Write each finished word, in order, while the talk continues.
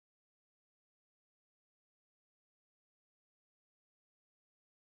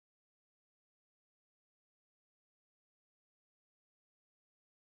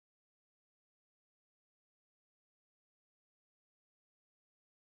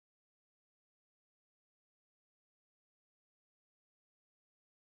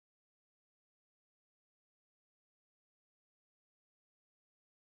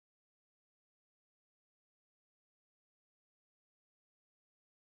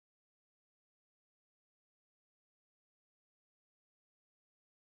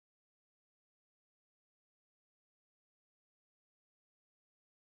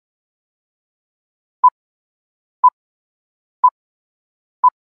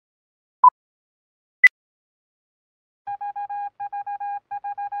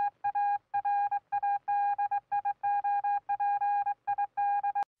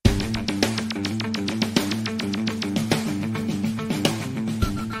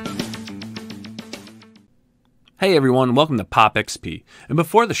Hey everyone, welcome to Pop XP. And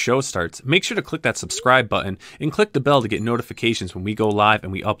before the show starts, make sure to click that subscribe button and click the bell to get notifications when we go live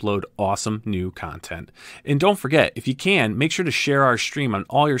and we upload awesome new content. And don't forget, if you can, make sure to share our stream on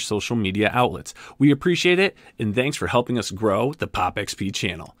all your social media outlets. We appreciate it, and thanks for helping us grow the Pop XP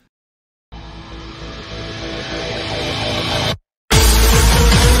channel.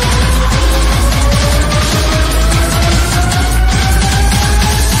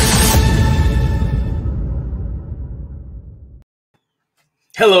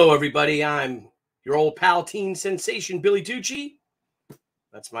 Hello, everybody. I'm your old pal, teen sensation, Billy Tucci.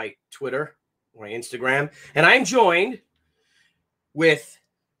 That's my Twitter, my Instagram. And I'm joined with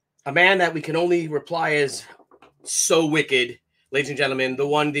a man that we can only reply as so wicked. Ladies and gentlemen, the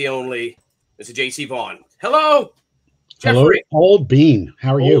one, the only, Mr. J.C. Vaughn. Hello, Jeffrey. Hello, Old Bean.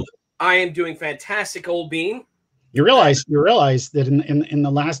 How are you? I am doing fantastic, Old Bean. You realize that in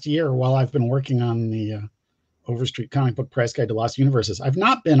the last year, while I've been working on the Overstreet Comic Book Price Guide to Lost Universes, I've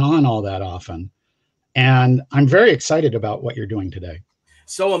not been on all that often, and I'm very excited about what you're doing today.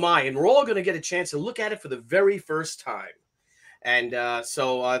 So am I, and we're all going to get a chance to look at it for the very first time. And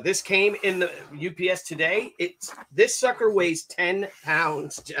so this came in the UPS today. This sucker weighs 10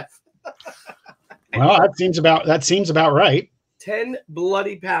 pounds, Jeff. Well, that seems about right. 10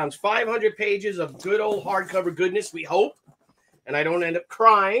 bloody pounds, 500 pages of good old hardcover goodness, we hope, and I don't end up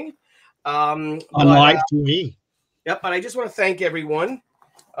crying. On live TV. Yep, but I just want to thank everyone.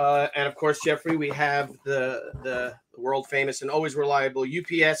 And of course, Jeffrey, we have the world famous and always reliable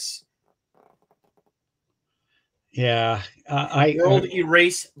UPS. Yeah, World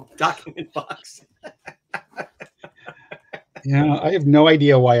Erase document box. Yeah, I have no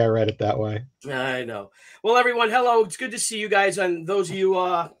idea why I read it that way. I know. Well, everyone, hello. It's good to see you guys. And those of you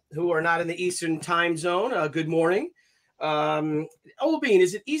who are not in the Eastern time zone, good morning. Old Bean,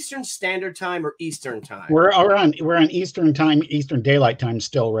 is it Eastern Standard Time or Eastern Time? We're on Eastern Time, Eastern Daylight Time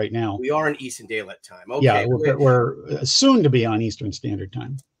still right now. We are in Eastern Daylight Time. Okay. Yeah, we're soon to be on Eastern Standard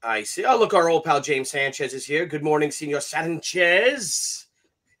Time. I see. Oh, look, our old pal James Sanchez is here. Good morning, Senor Sanchez.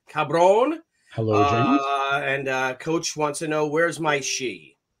 Cabron. Hello, James. And Coach wants to know, where's my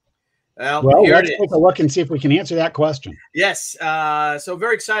Shi? Well, let's take a look and see if we can answer that question. Yes. So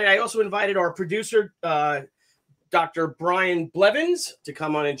very excited. I also invited our producer, Dr. Brian Blevins, to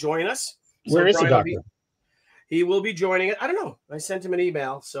come on and join us. Where is the doctor? He will be joining it. I don't know. I sent him an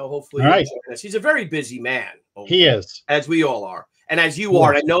email, so hopefully he'll join us. He's a very busy man. He is. As we all are. And as you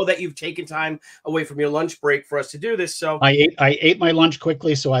are. I know that you've taken time away from your lunch break for us to do this. So I ate my lunch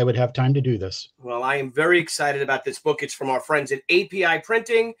quickly so I would have time to do this. Well, I am very excited about this book. It's from our friends at API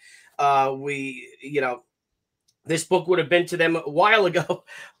Printing. This book would have been to them a while ago,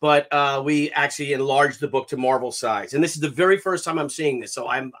 but we actually enlarged the book to Marvel size. And this is the very first time I'm seeing this. So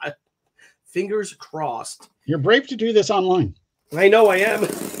I'm fingers crossed. You're brave to do this online. I know I am.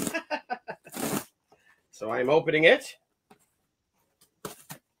 So I'm opening it.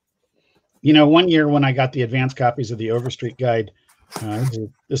 You know, one year when I got the advanced copies of the Overstreet Guide,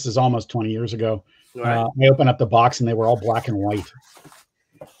 this is almost 20 years ago, I opened up the box and they were all black and white.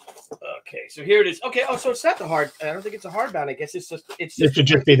 Okay, so here it is. Okay, oh, so it's not the hard. I don't think it's a hardbound. I guess it's just. This should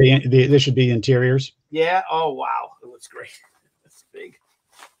just be this should be interiors. Yeah. Oh wow, it looks great. That's big.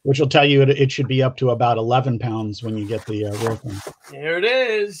 Which will tell you it should be up to about 11 pounds when you get the real thing. Here it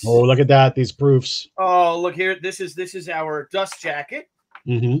is. Oh, look at that! These proofs. Oh, look here. This is our dust jacket.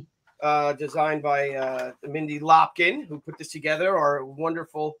 Mm-hmm. Designed by Mindy Lopkin, who put this together. Our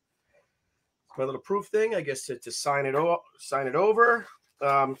wonderful, my little proof thing. I guess to sign it over.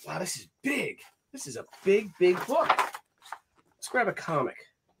 Wow, this is big. This is a big book. Let's grab a comic.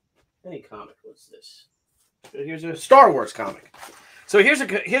 Any comic. What's this? Here's a Star Wars comic. So here's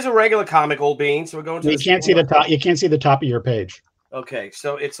a regular comic, Old Bean. So we're going to. You can't see the top. You can't see the top of your page. Okay,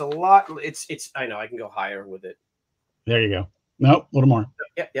 so it's a lot. It's. I know I can go higher with it. There you go. Nope, a little more.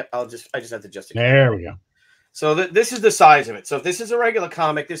 Yep. I just have to adjust it. There we go. So this is the size of it. So if this is a regular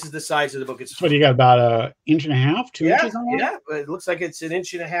comic, this is the size of the book. It's what do you got? About an inch and a half, 2 inches on yeah. It looks like it's an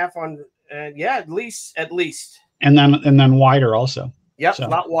inch and a half on. At least. And then wider also. Yep, a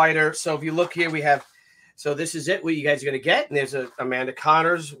lot wider. So if you look here, we have. So this is it. What you guys are going to get, and there's Amanda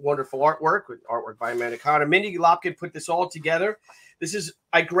Connor's wonderful artwork by Amanda Connor. Mindy Lopkin put this all together.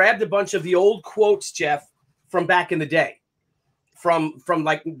 I grabbed a bunch of the old quotes, Jeff, from back in the day. From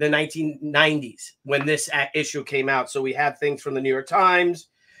like the 1990s when this issue came out. So we have things from the New York Times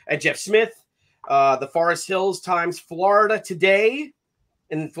and Jeff Smith, the Forest Hills Times, Florida Today.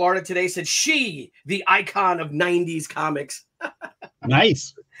 And Florida Today said, "She, the icon of 90s comics."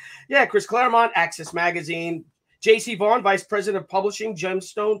 Nice. Yeah, Chris Claremont, Access Magazine, J.C. Vaughn, Vice President of Publishing,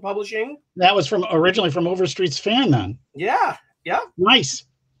 Gemstone Publishing. That was originally from Overstreet's Fan then. Yeah, yeah. Nice.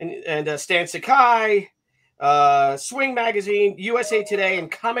 And Stan Sakai, Swing Magazine, USA Today,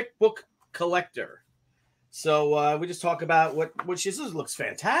 and Comic Book Collector. So we just talk about what this looks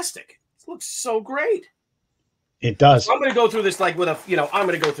fantastic. It looks so great. It does. So I'm going to go through this like with a, I'm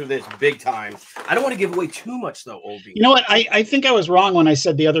going to go through this big time. I don't want to give away too much though, Oldie. You know what? I think I was wrong when I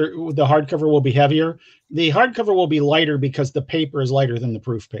said the hardcover will be heavier. The hardcover will be lighter because the paper is lighter than the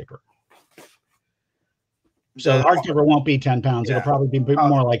proof paper. So the hardcover won't be 10 pounds. Yeah. It'll probably be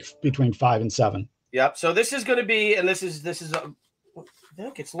more like between 5 and 7. Yep. So this is going to be, and this is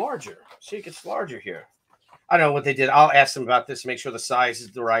it gets larger. See, it gets larger here. I don't know what they did. I'll ask them about this to make sure the size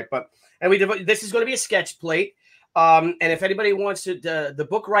is the right. This is going to be a sketch plate. And if anybody wants to, the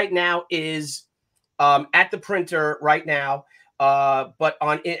book right now is at the printer right now, and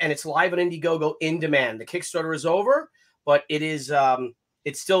it's live on Indiegogo in demand. The Kickstarter is over, but it is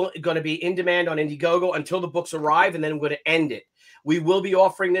it's still going to be in demand on Indiegogo until the books arrive, and then I'm going to end it. We will be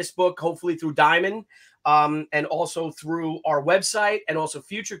offering this book hopefully through Diamond, and also through our website, and also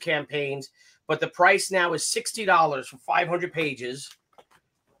future campaigns. But the price now is $60 for 500 pages.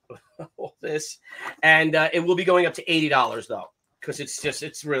 All this, and it will be going up to $80 though, because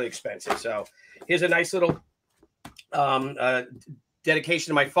it's really expensive. So here's a nice little dedication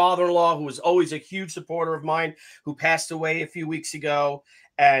to my father-in-law, who was always a huge supporter of mine, who passed away a few weeks ago.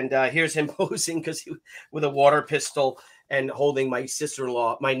 And here's him posing with a water pistol and holding my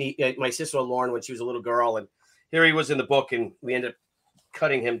sister-in-law, my sister-in-law Lauren, when she was a little girl. And here he was in the book, and we ended up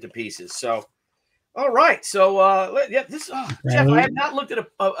cutting him to pieces. So. All right, so Jeff, I have not looked at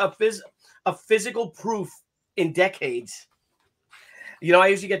a physical proof in decades. I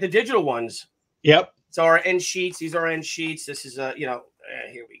usually get the digital ones. Yep. So our end sheets. These are end sheets. This is here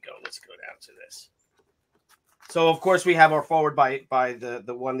we go. Let's go down to this. So of course we have our forward by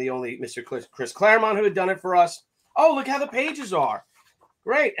the one, the only Mr. Chris Claremont, who had done it for us. Oh, look how the pages are.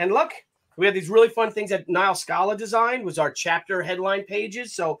 Great, and look. We have these really fun things that Niall Scala designed, was our chapter headline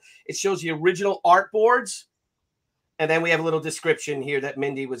pages. So it shows the original art boards. And then we have a little description here that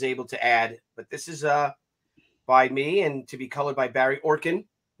Mindy was able to add. But this is by me and to be colored by Barry Orkin.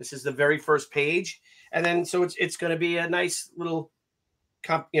 This is the very first page. And then so it's going to be a nice little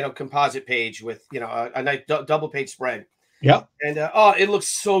composite page with a nice double page spread. Yep. And it looks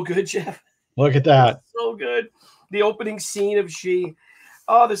so good, Jeff. Look at that. So good. The opening scene of She.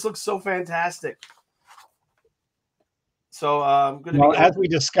 Oh, this looks so fantastic. So as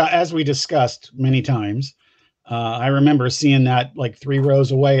we discussed many times, I remember seeing that like 3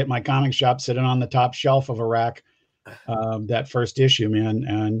 rows away at my comic shop, sitting on the top shelf of a rack. That first issue, man,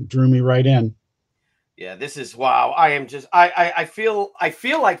 and drew me right in. Yeah, this is wow. I am just I feel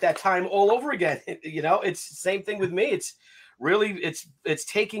like that time all over again. It's the same thing with me. It's really it's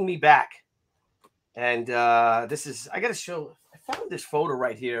taking me back. And this is, I got to show. I found this photo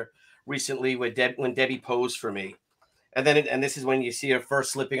right here recently when Debbie posed for me, and this is when you see her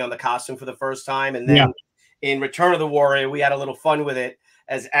first slipping on the costume for the first time, and then in Return of the Warrior we had a little fun with it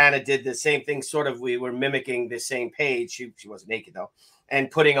as Anna did the same thing. Sort of, we were mimicking the same page. She wasn't naked though,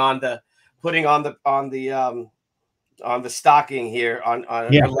 and putting on the stocking here on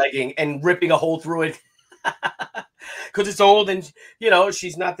her legging and ripping a hole through it because it's old, and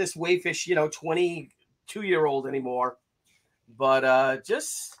she's not this waifish 22-year-old anymore. But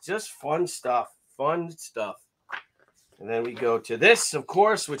just fun stuff. And then we go to this, of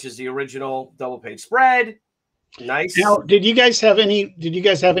course, which is the original double page spread. Nice. Now, did you guys have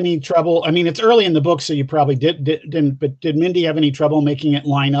any trouble? I mean, it's early in the book, so you probably didn't. But did Mindy have any trouble making it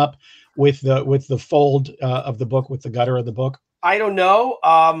line up with the fold of the book, with the gutter of the book? I don't know.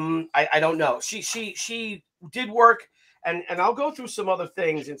 I don't know. She did work. And I'll go through some other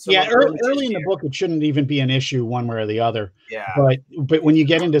things. Early in the book, it shouldn't even be an issue one way or the other. Yeah. But when you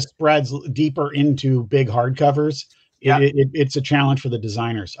get into spreads deeper into big hardcovers, it's a challenge for the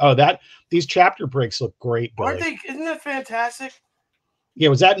designers. Oh, these chapter breaks look great, Billy. Aren't they? Isn't that fantastic? Yeah.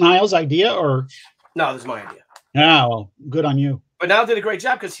 Was that Niall's idea or? No, this is my idea. Ah, well, good on you. But Niall did a great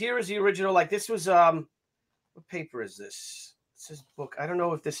job, because here is the original. Like, this was what paper is this? This book. I don't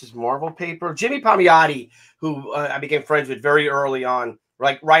know if this is Marvel paper. Jimmy Palmiotti, who I became friends with very early on,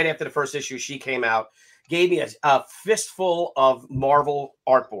 right after the first issue She came out, gave me a fistful of Marvel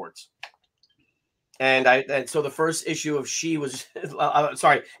artboards. And so the first issue of She was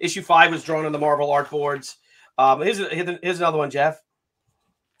issue 5 was drawn on the Marvel artboards. Here's another one, Jeff.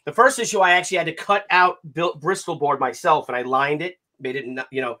 The first issue I actually had to cut out Bristol board myself, and I lined it, made it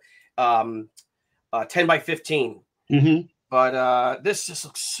 10 by 15. Mm-hmm. But this just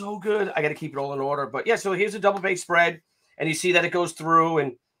looks so good. I got to keep it all in order. But yeah, so here's a double page spread, and you see that it goes through,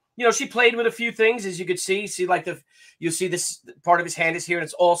 and you know she played with a few things, as you could see. See, like you see this part of his hand is here, and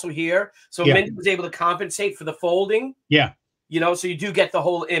it's also here. So Yeah. Mindy was able to compensate for the folding. Yeah. You know, so you do get the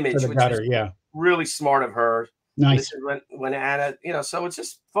whole image, For the which gutter, is yeah. really smart of her. Nice. This is when Anna, you know, so it's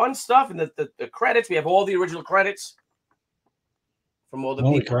just fun stuff. And the credits, we have all the original credits from all the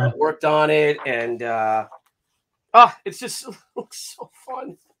people that worked on it. And it's just it looks so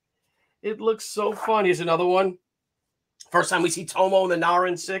fun. It looks so fun. Here's another one. First time we see Tomo in the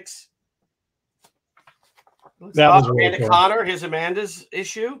Narin 6. That was really Amanda cool. Connor. Here's Amanda's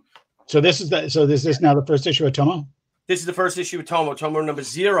issue. So this is now the first issue of Tomo? This is the first issue of Tomo number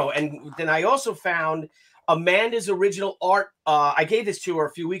 0. And then I also found Amanda's original art. I gave this to her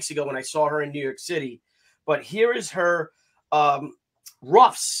a few weeks ago when I saw her in New York City. But here is her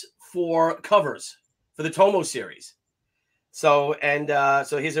roughs for covers for the Tomo series. So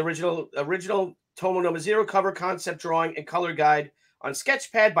his original Tomo number 0 cover, concept drawing, and color guide on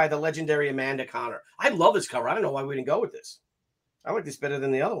Sketchpad by the legendary Amanda Connor. I love this cover. I don't know why we didn't go with this. I like this better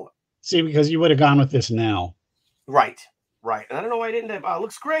than the other one. See, because you would have gone with this now. Right. And I don't know why I didn't have. It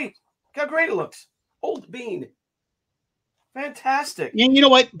looks great. Look how great it looks. Old bean. Fantastic. And you know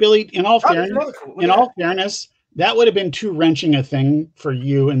what, Billy? In all fairness, that would have been too wrenching a thing for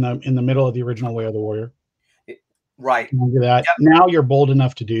you in the middle of the original Way of the Warrior. Right. Remember that. Yep. Now you're bold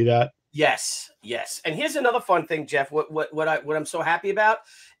enough to do that. Yes. And here's another fun thing, Jeff. What I'm so happy about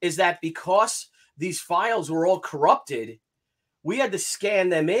is that because these files were all corrupted, we had to scan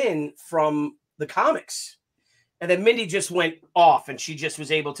them in from the comics. And then Mindy just went off, and she just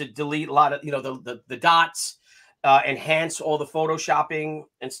was able to delete a lot of, you know, the dots, enhance all the photoshopping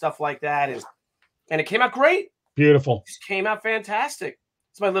and stuff like that, and it came out great. Beautiful. It just came out fantastic.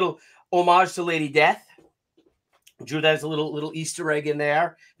 It's my little homage to Lady Death. Drew that as a little Easter egg in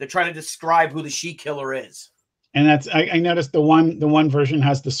there. They're trying to describe who the She-Killer is. And that's I noticed the one version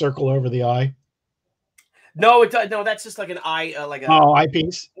has the circle over the eye. No, no, that's just like an eye,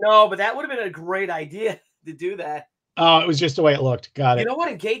 eyepiece. No, but that would have been a great idea to do that. Oh, it was just the way it looked. Got it. You know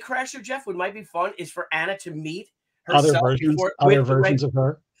what? In Gatecrasher, Jeff, what might be fun is for Anna to meet other herself versions of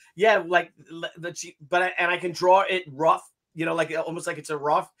her. Yeah, like I can draw it rough. You know, like almost like it's a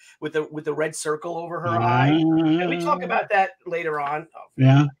rough with the red circle over her eye. And we talk about that later on. Oh,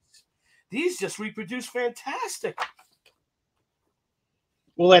 yeah. Nice. These just reproduce fantastic.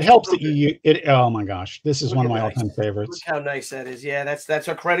 Well, it helps that you oh my gosh, this is one of my all-time favorites. Look how nice that is. Yeah, that's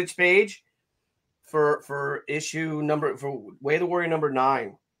our credits page for issue number for Way of the Warrior number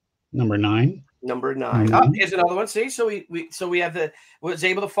 9. Number 9. Oh, here's another one. See, so we have was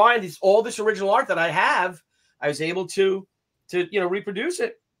able to find all this original art that I have. I was able to reproduce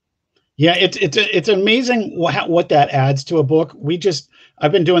it. Yeah, it's amazing what that adds to a book.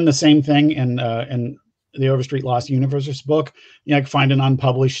 I've been doing the same thing in the Overstreet Lost Universes book. You know, I find an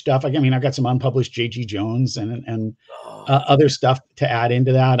unpublished stuff. I've got some unpublished J.G. Jones and other stuff to add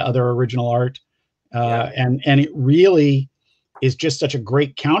into that, other original art, and it really is just such a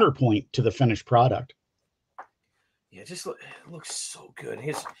great counterpoint to the finished product. Yeah, it looks so good.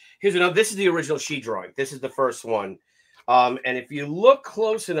 Here's another. This is the original She drawing. This is the first one. And if you look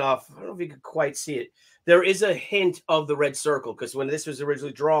close enough, I don't know if you can quite see it. There is a hint of the red circle because when this was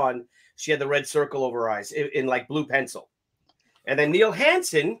originally drawn, she had the red circle over her eyes in like blue pencil. And then Neil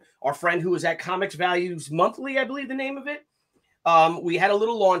Hansen, our friend who was at Comics Values Monthly, I believe the name of it. We had a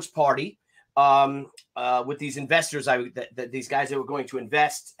little launch party with these investors. These guys that were going to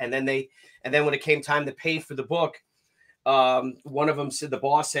invest, and then when it came time to pay for the book, one of them said, the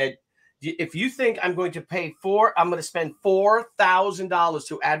boss said, if you think I'm going to spend $4,000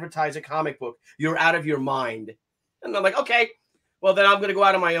 to advertise a comic book, you're out of your mind. And I'm like, okay, well then I'm going to go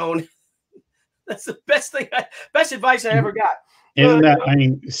out on my own. That's the best advice I ever got. Isn't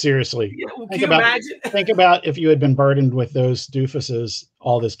that, seriously, think about if you had been burdened with those doofuses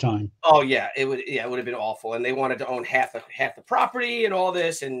all this time. Oh yeah, it would have been awful. And they wanted to own half the property and all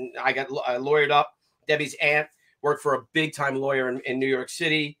this. And I got lawyered up. Debbie's aunt worked for a big time lawyer in New York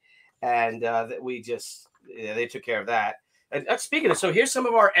City. And they took care of that. And speaking of, so here's some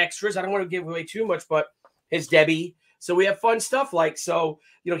of our extras. I don't want to give away too much, but here's Debbie. So we have fun stuff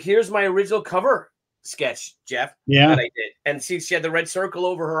here's my original cover sketch, Jeff. Yeah. That I did. And see, she had the red circle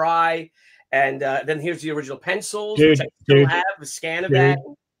over her eye. And then here's the original pencils, dude, which I still have a scan of that.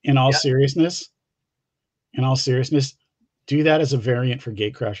 In all seriousness, do that as a variant for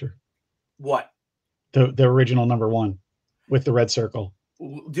Gatecrasher. What? The original number 1 with the red circle.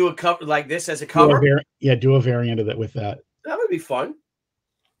 Do a cover like this as a cover? Do a variant of it with that. That would be fun.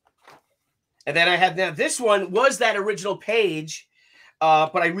 And then I have now this one was that original page,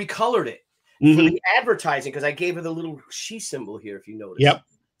 but I recolored it for the advertising because I gave her the little she symbol here. If you notice, Yep.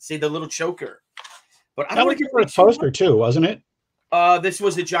 See the little choker. But I That was your first poster too, wasn't it? This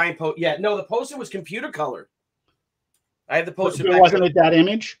was the giant poster. Yeah, no, the poster was computer colored. I have the poster. But wasn't it that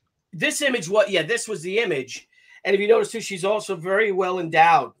image? This image, this was the image. And if you notice too, she's also very well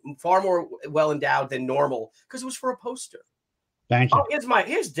endowed, far more well endowed than normal, because it was for a poster. Thank you. Oh,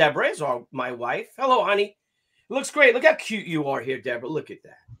 here's Deborah, here's my wife. Hello, honey. It looks great. Look how cute you are here, Deborah. Look at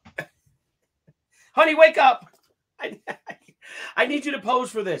that. Honey, wake up. I need you to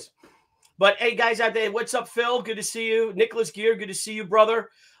pose for this. But hey, guys out there, what's up, Phil? Good to see you. Nicholas Gear, good to see you, brother.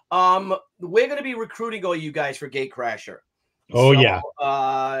 We're going to be recruiting all you guys for Gatecrasher. Oh, so, yeah.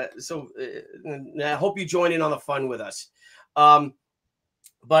 I hope you join in on the fun with us.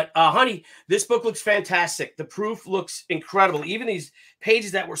 But honey, this book looks fantastic. The proof looks incredible. Even these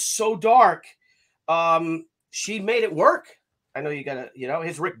pages that were so dark, she made it work. I know you got to,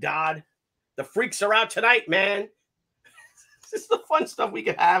 here's Rick Dodd. The freaks are out tonight, man. This is the fun stuff we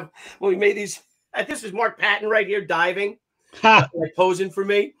could have when we made these. This is Mark Patton right here diving, like posing for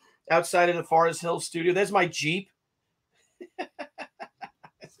me outside of the Forest Hill studio. There's my Jeep.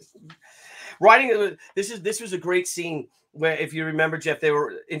 Riding. This was a great scene where, if you remember, Jeff, they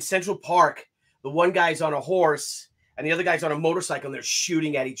were in Central Park. The one guy's on a horse and the other guy's on a motorcycle, and they're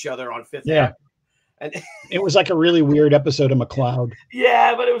shooting at each other on Fifth Avenue. And it was like a really weird episode of McCloud.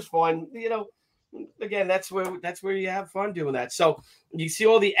 Yeah, but it was fun. Again, that's where you have fun doing that. So you see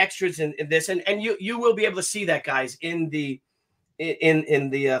all the extras in this, and you will be able to see that, guys, in the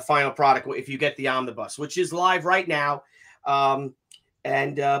final product if you get the omnibus, which is live right now. But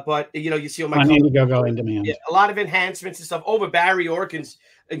you see all my go in demand. Yeah, a lot of enhancements and stuff over Barry Orkin's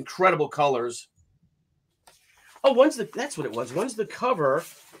incredible colors. Oh, that's what it was. One's the cover,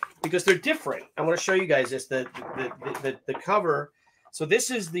 because they're different. I want to show you guys this. The cover. So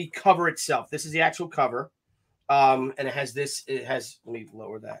this is the cover itself. This is the actual cover. And it has, let me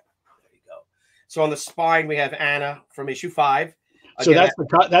lower that. There you go. So on the spine, we have Anna from issue 5. Again, so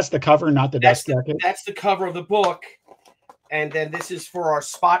that's the cover, not the dust jacket. That's the cover of the book. And then this is for our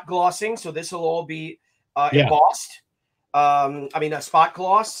spot glossing. So this will all be embossed. A spot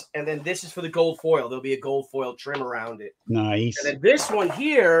gloss. And then this is for the gold foil. There'll be a gold foil trim around it. Nice. And then this one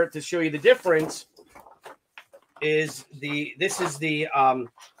here, to show you the difference, is the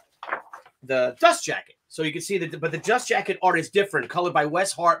dust jacket. So you can see but the dust jacket art is different, colored by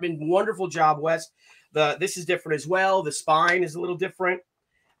Wes Hartman. Wonderful job, Wes. This is different as well. The spine is a little different.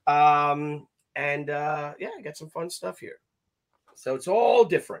 I got some fun stuff here. So it's all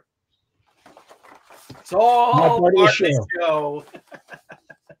different. It's all part of the show.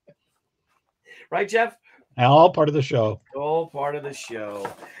 Right, Jeff? All part of the show. All part of the show.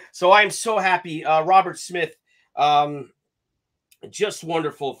 So I'm so happy. Robert Smith, just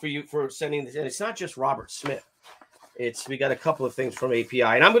wonderful for you for sending this. And it's not just Robert Smith. We got a couple of things from API.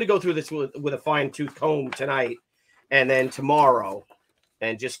 And I'm going to go through this with a fine-tooth comb tonight and then tomorrow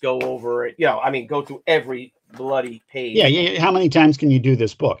and just go over it. Go through every bloody page. Yeah. How many times can you do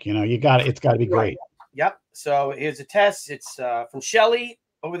this book? It's got to be great. Yep. So here's a test. It's from Shelley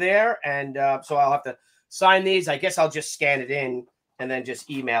over there. And so I'll have to sign these. I guess I'll just scan it in and then just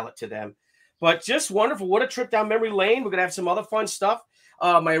email it to them. But just wonderful. What a trip down memory lane. We're going to have some other fun stuff.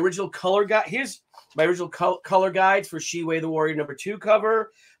 My original color guide. Here's my original color guides for Shi-Wei the Warrior #2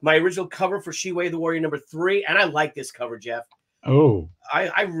 cover. My original cover for Shi-Wei the Warrior #3. And I like this cover, Jeff. Oh.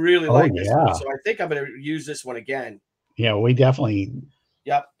 I really like this one. So I think I'm going to use this one again. Yeah, we definitely.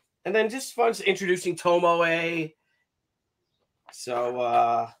 Yep. And then just fun introducing Tomoe.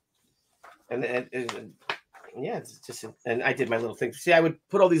 So, it's just, and I did my little thing. See, I would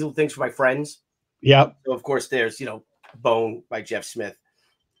put all these little things for my friends. Yep. So of course, there's Bone by Jeff Smith,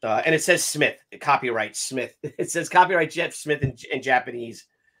 and it says Smith, copyright Smith. It says copyright Jeff Smith in Japanese,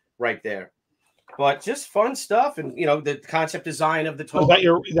 right there. But just fun stuff, and the concept design of the Tomo.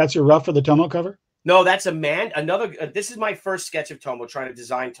 That's your rough for the Tomo cover? No, that's this is my first sketch of Tomo, trying to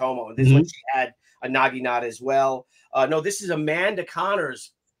design Tomo, and this one she had a Naginata as well. No, this is Amanda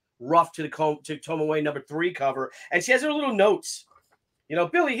Connor's rough to Tomoe #3 cover, and she has her little notes.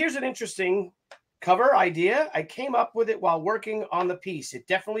 Billy, here's an interesting cover idea. I came up with it while working on the piece. It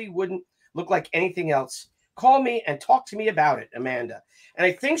definitely wouldn't look like anything else. Call me and talk to me about it, Amanda. And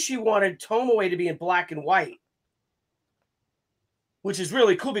I think she wanted Tomoe to be in black and white, which is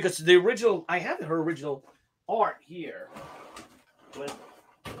really cool because the original, I have her original art here.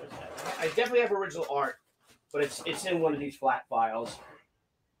 I definitely have original art, but it's in one of these flat files.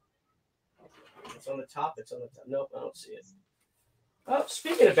 It's on the top. Nope, I don't see it. Oh,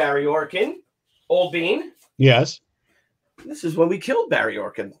 speaking of Barry Orkin, Old Bean. Yes. This is when we killed Barry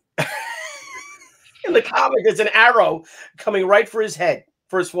Orkin. In the comic, there's an arrow coming right for his head,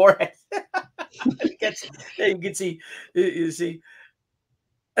 for his forehead. You can see. You see.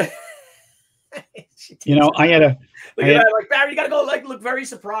 You know, I had like Barry, you gotta go like look very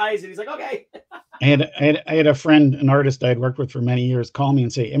surprised, and he's like, okay. I had a friend, an artist I had worked with for many years, call me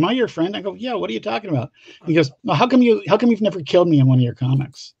and say, "Am I your friend?" I go, "Yeah." What are you talking about? He goes, "Well, how come you've never killed me in one of your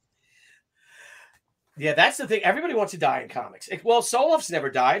comics?" Yeah, that's the thing. Everybody wants to die in comics. Well, Solof's never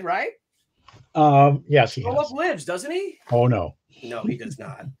died, right? Yes, he Solof has. lives, doesn't he? Oh no, no, he does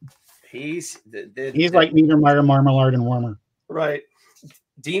not. He's like Niedermeyer, Marmalard, and Wormer. Right.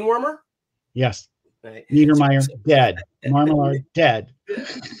 Dean Wormer. Yes. Right. Niedermeyer dead. Marmalard dead.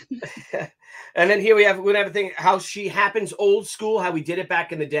 And then here we have a thing how she happens old school, how we did it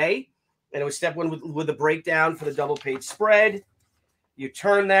back in the day, and it was step one with the breakdown for the double page spread. You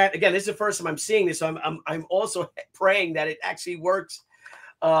turn that again. This is the first time I'm seeing this, so I'm also praying that it actually works.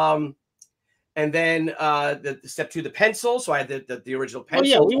 And then the step two, the pencil. So I had the original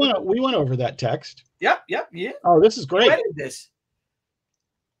pencil. Oh yeah, we went over that text. Yep. Oh, this is great. I did this.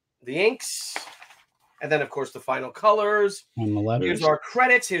 The inks, and then of course the final colors. And the letters. Here's our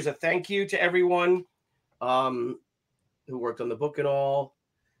credits. Here's a thank you to everyone who worked on the book and all.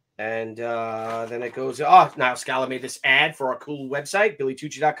 And then it goes. Oh, now Scala made this ad for our cool website,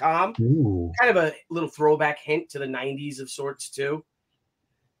 BillyTucci.com. Ooh. Kind of a little throwback hint to the '90s of sorts too.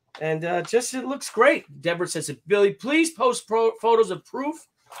 And just it looks great. Deborah says, "Billy, please post photos of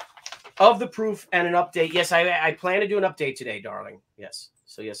the proof and an update." Yes, I plan to do an update today, darling. Yes.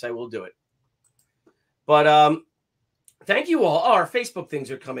 So yes, I will do it. But thank you all. Oh, our Facebook things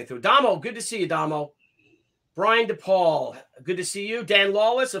are coming through. Damo, good to see you, Damo. Brian DePaul, good to see you. Dan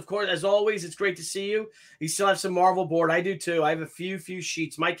Lawless, of course, as always, it's great to see you. You still have some Marvel board. I do too. I have a few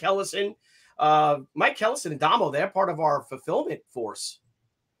sheets. Mike Ellison and Damo, they're part of our fulfillment force.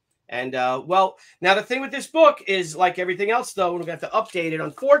 And well, now the thing with this book is like everything else, though, we're going to have to update it.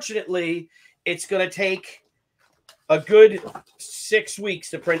 Unfortunately, it's going to take a good 6 weeks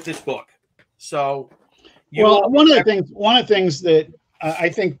to print this book. So, one of the things that I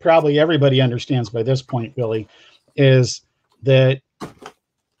think probably everybody understands by this point, Billy, is that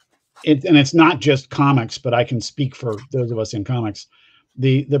it's not just comics, but I can speak for those of us in comics.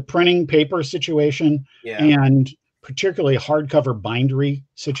 The printing paper situation and particularly hardcover bindery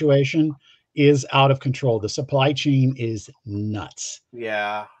situation is out of control. The supply chain is nuts.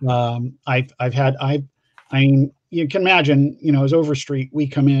 Yeah. I mean, you can imagine, as Overstreet, we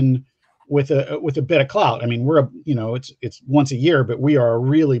come in with a bit of clout. I mean, it's once a year, but we are a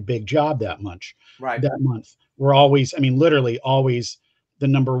really big job that month. We're always, literally always the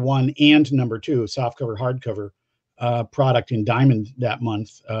number one and number two softcover, hardcover product in Diamond that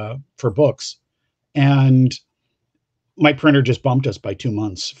month for books. And my printer just bumped us by 2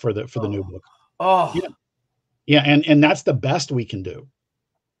 months for the new book. Oh, yeah. And that's the best we can do.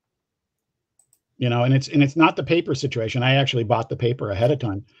 And it's not the paper situation. I actually bought the paper ahead of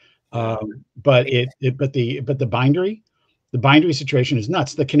time. But the bindery situation is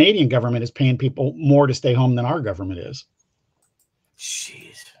nuts. The Canadian government is paying people more to stay home than our government is.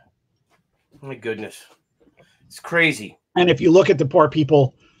 Jeez. My goodness. It's crazy. And if you look at the poor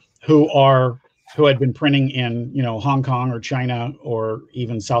people who had been printing in, Hong Kong or China or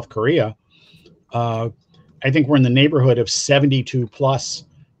even South Korea, I think we're in the neighborhood of 72 plus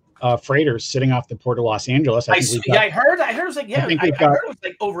freighters sitting off the port of Los Angeles. I heard it was like, I heard it was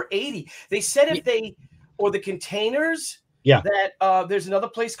like over 80. They said the containers, that there's another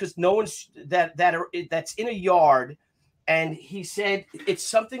place because no one's that's in a yard, and he said it's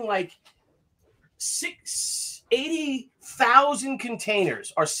something like 80,000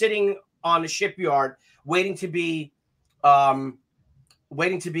 containers are sitting on the shipyard waiting to be and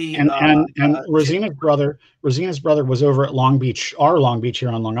Rosina's brother was over at Long Beach, our Long Beach here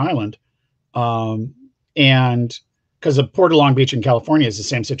on Long Island. And because the Port of Long Beach in California is the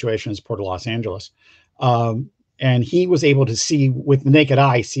same situation as Port of Los Angeles. And he was able to see with the naked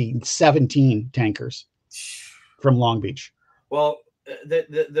eye, 17 tankers from Long Beach. Well,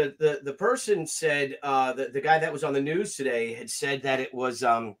 the person said, the guy that was on the news today had said that it was,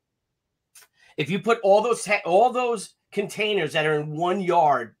 if you put all those containers that are in one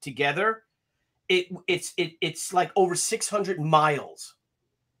yard together, it's like over 600 miles.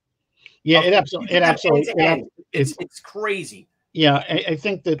 Yeah, it's crazy. Yeah, I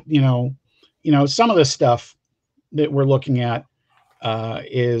think that some of the stuff that we're looking at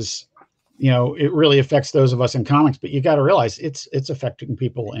is it really affects those of us in comics, but you got to realize it's affecting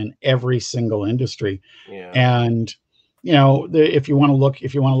people in every single industry. Yeah. And if you want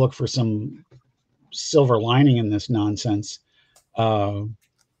to look for some silver lining in this nonsense.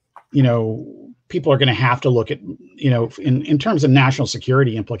 You know, people are going to have to look at, you know, in terms of national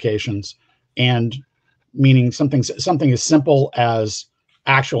security implications, and meaning something as simple as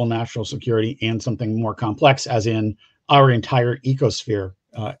actual national security and something more complex as in our entire ecosphere,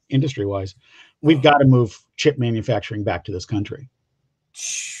 industry wise. We've got to move chip manufacturing back to this country.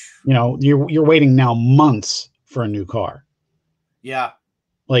 You know, you're waiting now months for a new car. Yeah.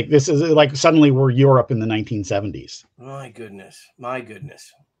 Like this is like suddenly we're Europe in the 1970s. My goodness. My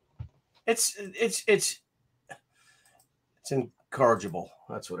goodness. It's incorrigible.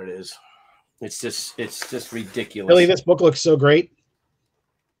 That's what it is. It's just ridiculous. Billy, this book looks so great.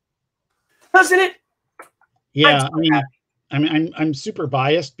 Doesn't it? Yeah, I'm super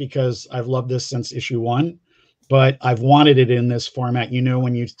biased because I've loved this since issue 1, but I've wanted it in this format. You know,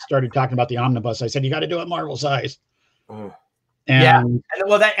 when you started talking about the omnibus, I said you got to do it Marvel size. Mm. And yeah,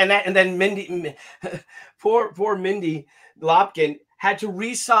 and then Mindy, poor Mindy Lopkin had to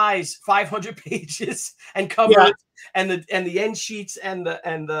resize 500 pages and cover it, and the end sheets and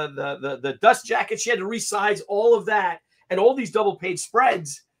the dust jacket. She had to resize all of that and all these double page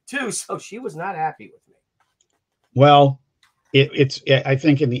spreads too. So she was not happy with me. Well, I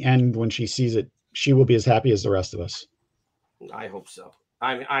think in the end, when she sees it, she will be as happy as the rest of us. I hope so.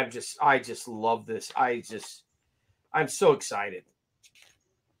 I just love this. I'm so excited.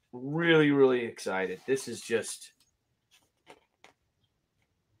 Really, really excited. This is just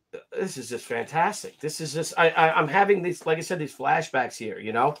fantastic. This is just I'm having these, like I said, these flashbacks here,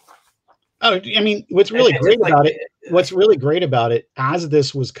 you know. Oh, I mean, what's really great about it, as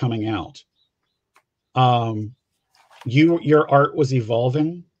this was coming out, your art was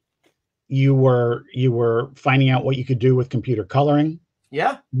evolving. You were finding out what you could do with computer coloring.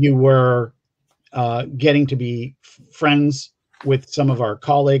 Yeah. You were getting to be friends with some of our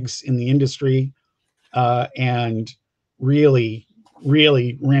colleagues in the industry, and really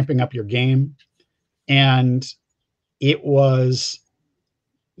ramping up your game. And it was,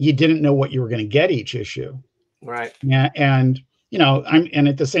 you didn't know what you were going to get each issue. Right. Yeah. And, you know, and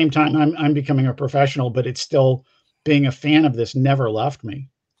at the same time, I'm becoming a professional, but it's still, being a fan of this never left me.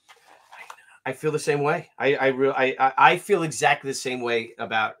 I feel the same way. I feel exactly the same way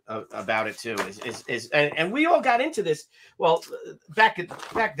about it too. And we all got into this. Well, back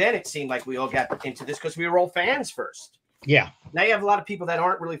then it seemed like we all got into this because we were all fans first. Yeah. Now you have a lot of people that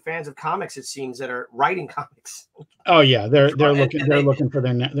aren't really fans of comics, it seems, that are writing comics. Oh yeah, they're looking for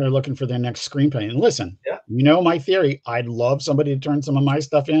their next screenplay. And listen, you know my theory. I'd love somebody to turn some of my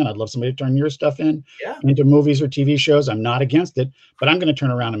stuff in. I'd love somebody to turn your stuff into movies or TV shows. I'm not against it, but I'm going to turn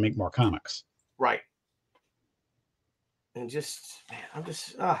around and make more comics. Right. And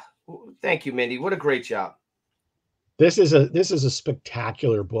thank you, Mindy. What a great job. This is a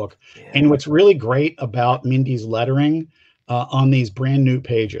spectacular book. Yeah. And what's really great about Mindy's lettering on these brand new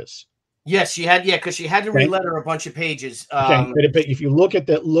pages. Yes, she had, because she had to re-letter a bunch of pages. But if you look at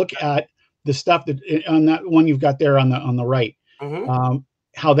the stuff that on that one you've got there on the right,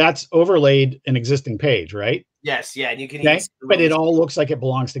 how that's overlaid an existing page, right? Yes, yeah, and you can. But it all looks like it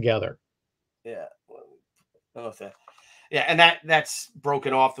belongs together. Yeah. Yeah, and that's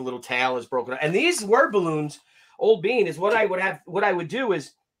broken off. The little tail is broken off. And these word balloons, Old Bean, is what I would do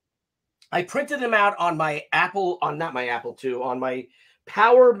is I printed them out on my Apple, on my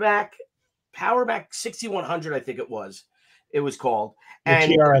Power Mac 6100, I think it was called.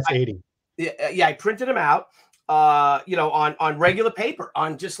 And TRS 80. I printed them out, on regular paper,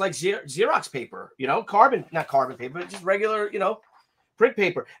 on just like Xerox paper, not carbon paper, but just regular, print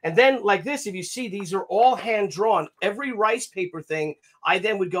paper. And then like this, if you see, these are all hand drawn. Every rice paper thing, I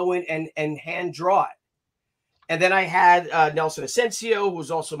then would go in and hand draw it. And then I had Nelson Asensio, who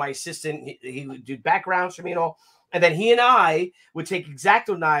was also my assistant. He would do backgrounds for me and all. And then he and I would take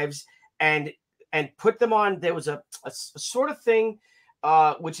X-Acto knives and put them on. There was a sort of thing,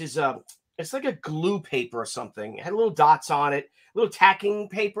 which is it's like a glue paper or something. It had little dots on it, little tacking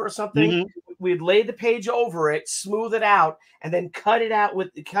paper or something. Mm-hmm. We'd lay the page over it, smooth it out, and then cut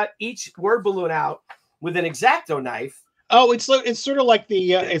each word balloon out with an X-Acto knife. Oh, it's sort of like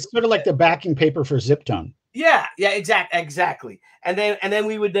the backing paper for Zip Tone. Yeah, exactly. And then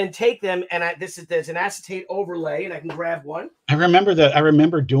we would then take them, and there's an acetate overlay, and I can grab one. I remember that. I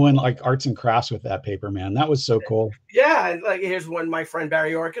remember doing like arts and crafts with that paper, man. That was so cool. Yeah, and like here's one. My friend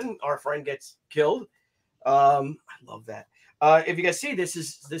Barry Orkin, our friend, gets killed. I love that. If you guys see, this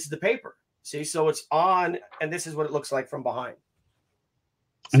is the paper. See, so it's on, and this is what it looks like from behind.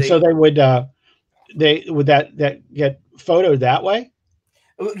 See? And so they would that get photoed that way.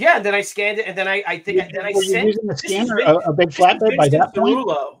 Yeah, and then I scanned it, and then I sent. Using a scanner, a big flatbed by that point.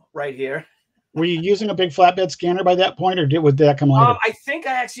 Derulo right here. Were you using a big flatbed scanner by that point, or would that come later? I think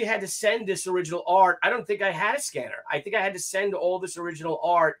I actually had to send this original art. I don't think I had a scanner. I think I had to send all this original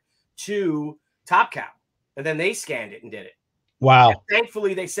art to Top Cow, and then they scanned it and did it. Wow. And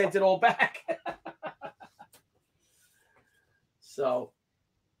thankfully, they sent it all back. So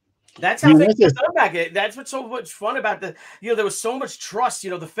that's how things were done back. That's what's so much fun about there was so much trust. The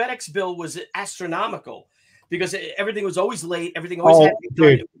FedEx bill was astronomical because everything was always late. Everything always had to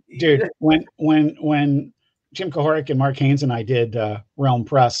be done. Dude, when Jim Kohoric and Mark Haynes and I did Realm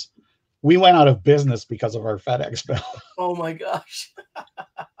Press, we went out of business because of our FedEx bill. Oh my gosh.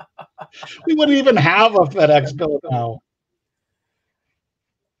 We wouldn't even have a FedEx bill now.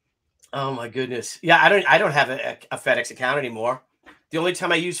 Oh my goodness. Yeah, I don't have a FedEx account anymore. The only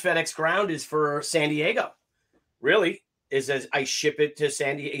time I use FedEx Ground is for San Diego. Really, is as I ship it to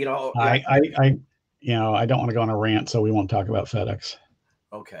San Diego. I don't want to go on a rant, so we won't talk about FedEx.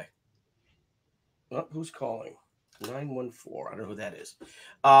 Okay. Well, who's calling? 914. I don't know who that is.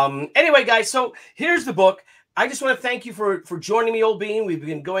 Anyway, guys, so here's the book. I just want to thank you for joining me, Old Bean. We've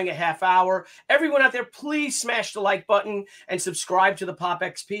been going a half hour. Everyone out there, please smash the like button and subscribe to the Pop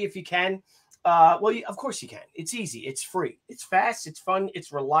XP if you can. Well, of course you can. It's easy. It's free. It's fast. It's fun.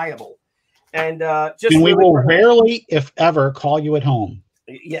 It's reliable. And we will rarely, if ever, call you at home.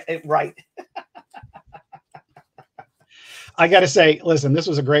 Yeah, right. I got to say, listen, this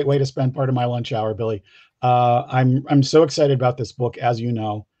was a great way to spend part of my lunch hour, Billy. I'm so excited about this book, as you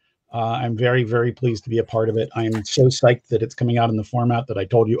know. I'm very, very pleased to be a part of it. I am so psyched that it's coming out in the format that I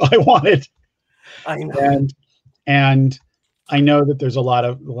told you I wanted. I know. And I know that there's a lot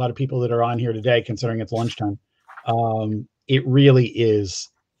of people that are on here today, considering it's lunchtime. It really is,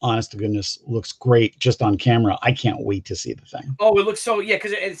 honest to goodness, looks great just on camera. I can't wait to see the thing. Oh, it looks so, yeah,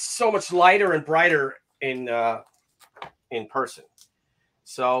 because it's so much lighter and brighter in person.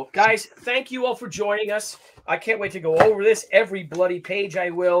 So, guys, thank you all for joining us. I can't wait to go over this. Every bloody page I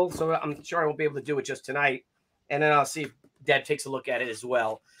will. So I'm sure I won't be able to do it just tonight. And then I'll see if Dad takes a look at it as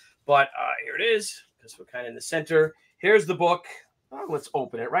well. But here it is, because we're kind of in the center. Here's the book. Oh, let's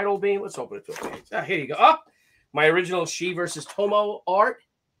open it. Right, Old Bean? Let's open it to a page. Here you go. Oh, my original Shi versus Tomo art.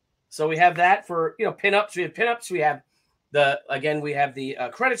 So we have that for, pinups. We have pinups. We have the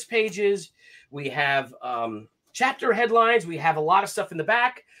credits pages. We have chapter headlines. We have a lot of stuff in the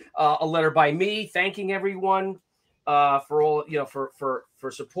back. A letter by me thanking everyone for all,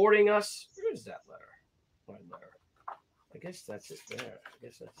 for supporting us. Where is that letter? My letter. I guess that's it there.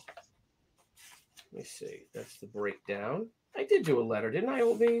 Let me see. That's the breakdown. I did do a letter, didn't I,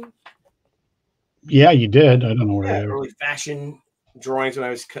 Old Bean? Yeah, you did. I don't know where. Early fashion drawings when I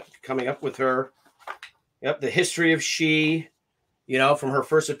was coming up with her. Yep, the history of Shi. From her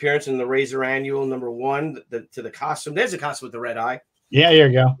first appearance in the Razor Annual #1 to the costume. There's a costume with the red eye. Yeah, here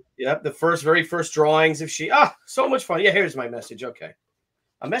you go. Yep, the very first drawings of Shi. So much fun. Yeah, here's my message. Okay,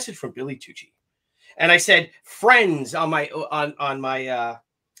 a message from Billy Tucci, and I said friends on my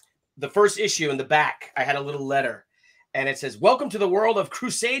the first issue in the back. I had a little letter, and it says, "Welcome to the world of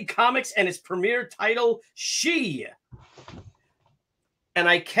Crusade Comics and its premiere title, Shi." And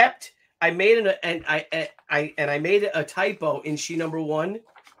I made a typo in Shi #1,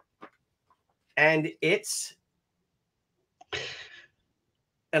 and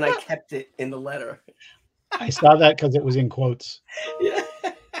I kept it in the letter. I saw that because it was in quotes. Yeah.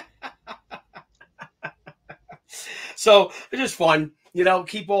 So it's just fun,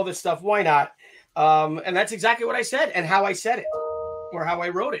 keep all this stuff. Why not? And that's exactly what I said and how I said it or how I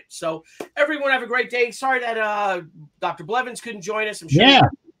wrote it. So everyone have a great day. Sorry that Dr. Blevins couldn't join us. I'm sure. Yeah.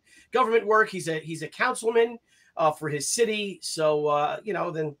 Government work. He's a councilman for his city. So, I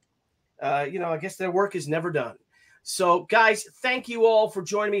guess their work is never done. So, guys, thank you all for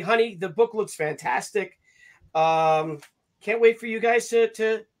joining me. Honey, the book looks fantastic. Can't wait for you guys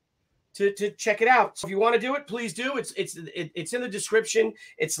to check it out. So if you want to do it, please do. It's in the description.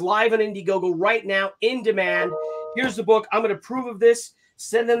 It's live on Indiegogo right now, in demand. Here's the book. I'm going to approve of this.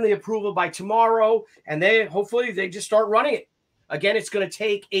 Send them the approval by tomorrow, and hopefully they just start running it. Again, it's going to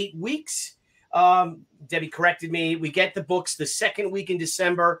take 8 weeks. Debbie corrected me. We get the books the second week in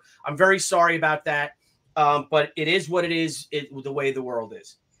December. I'm very sorry about that. But it is what it is, the way the world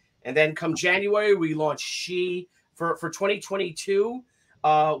is. And then come January, we launch Shi for 2022.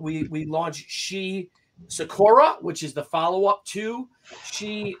 We launch Shi Sakura, which is the follow-up to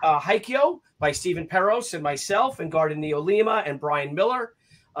Shi Haikyo by Stephen Peros and myself and Garden Neolima and Brian Miller,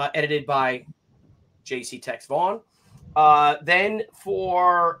 edited by J.C. Tex Vaughn. And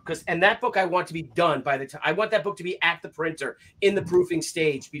that book I want to be done by the time. I want that book to be at the printer in the proofing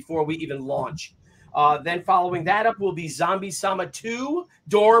stage before we even launch. Then following that up will be Zombie Sama 2,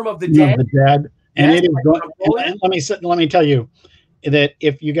 Dorm of the Dawn of Dead. the Dead. And Yes, it is going, and let me tell you that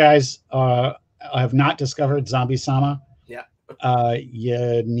if you guys have not discovered Zombie Sama, yeah,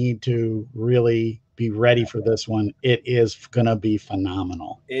 you need to really be ready for this one. It is gonna be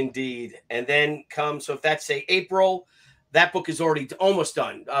phenomenal. Indeed. And then so if that's say April, that book is already almost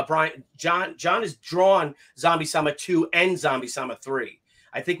done. John has drawn Zombie Sama 2 and Zombie Sama 3.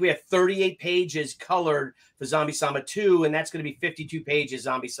 I think we have 38 pages colored for Zombie Sama 2, and that's going to be 52 pages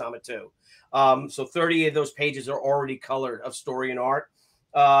Zombie Sama 2. So 30 of those pages are already colored of story and art.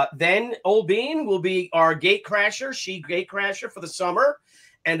 Then Old Bean will be our Gate Crasher, Gate Crasher for the summer.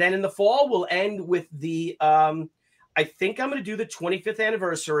 And then in the fall, we'll end with the, I think I'm going to do the 25th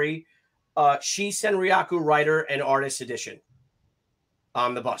anniversary Shi Senryaku Writer and Artist Edition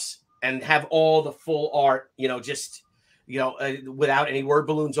on the bus, and have all the full art, just, without any word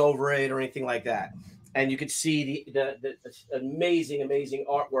balloons over it or anything like that. And you could see the amazing, amazing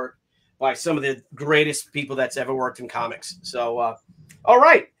artwork by some of the greatest people that's ever worked in comics. So, all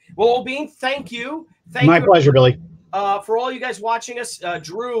right. Well, Old Bean, thank you. My pleasure, Billy. For all you guys watching us,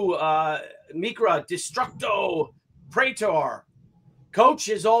 Drew, Mikra, Destructo, Praetor, Coach,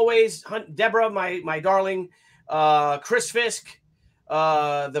 as always, Deborah, my darling, Chris Fisk,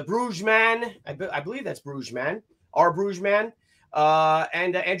 the Bruges Man, I believe that's Bruges Man, our Bruges Man,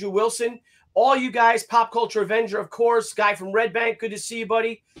 and Andrew Wilson. All you guys, Pop Culture Avenger, of course, Guy from Red Bank, good to see you,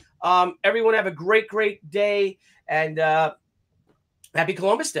 buddy. Everyone have a great, great day, and happy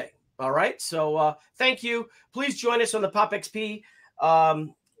Columbus Day. All right, so thank you. Please join us on the Pop XP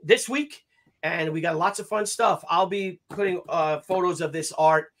this week, and we got lots of fun stuff. I'll be putting photos of this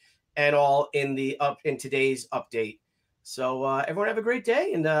art and all in today's update. So everyone have a great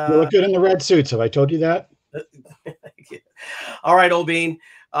day, and you look good in the red suits. Have I told you that? Thank you. All right, Old Bean.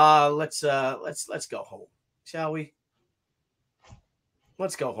 Let's go home, shall we?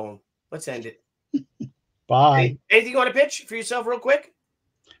 Let's go home. Let's end it. Bye. Hey, anything you want to pitch for yourself real quick?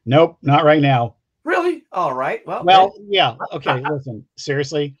 Nope, not right now. Really? All right. Well, yeah. Okay, listen.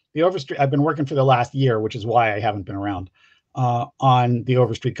 Seriously, the Overstreet. I've been working for the last year, which is why I haven't been around on the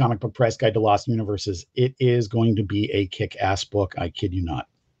Overstreet Comic Book Price Guide to Lost Universes. It is going to be a kick-ass book. I kid you not.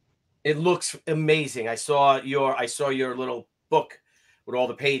 It looks amazing. I saw your little book with all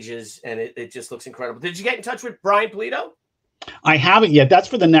the pages, and it just looks incredible. Did you get in touch with Brian Polito? I haven't yet. That's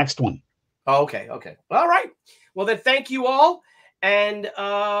for the next one. Oh, okay. All right. Well, then thank you all. And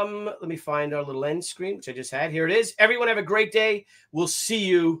let me find our little end screen, which I just had. Here it is. Everyone have a great day. We'll see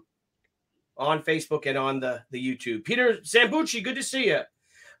you on Facebook and on the YouTube. Peter Zambucci, good to see you.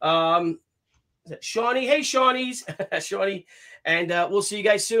 Shawnee, hey, Shawnees. Shawnee. And we'll see you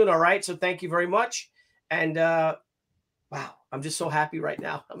guys soon, all right? So thank you very much. And wow, I'm just so happy right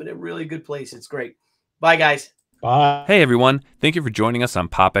now. I'm in a really good place. It's great. Bye, guys. Bye. Hey everyone, thank you for joining us on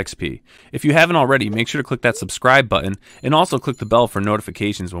Pop XP. If you haven't already, make sure to click that subscribe button and also click the bell for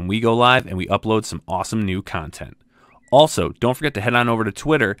notifications when we go live and we upload some awesome new content. Also, don't forget to head on over to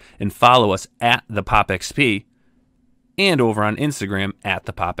Twitter and follow us at the Pop XP and over on Instagram at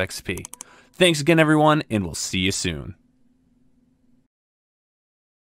the Pop XP. Thanks again everyone, and we'll see you soon.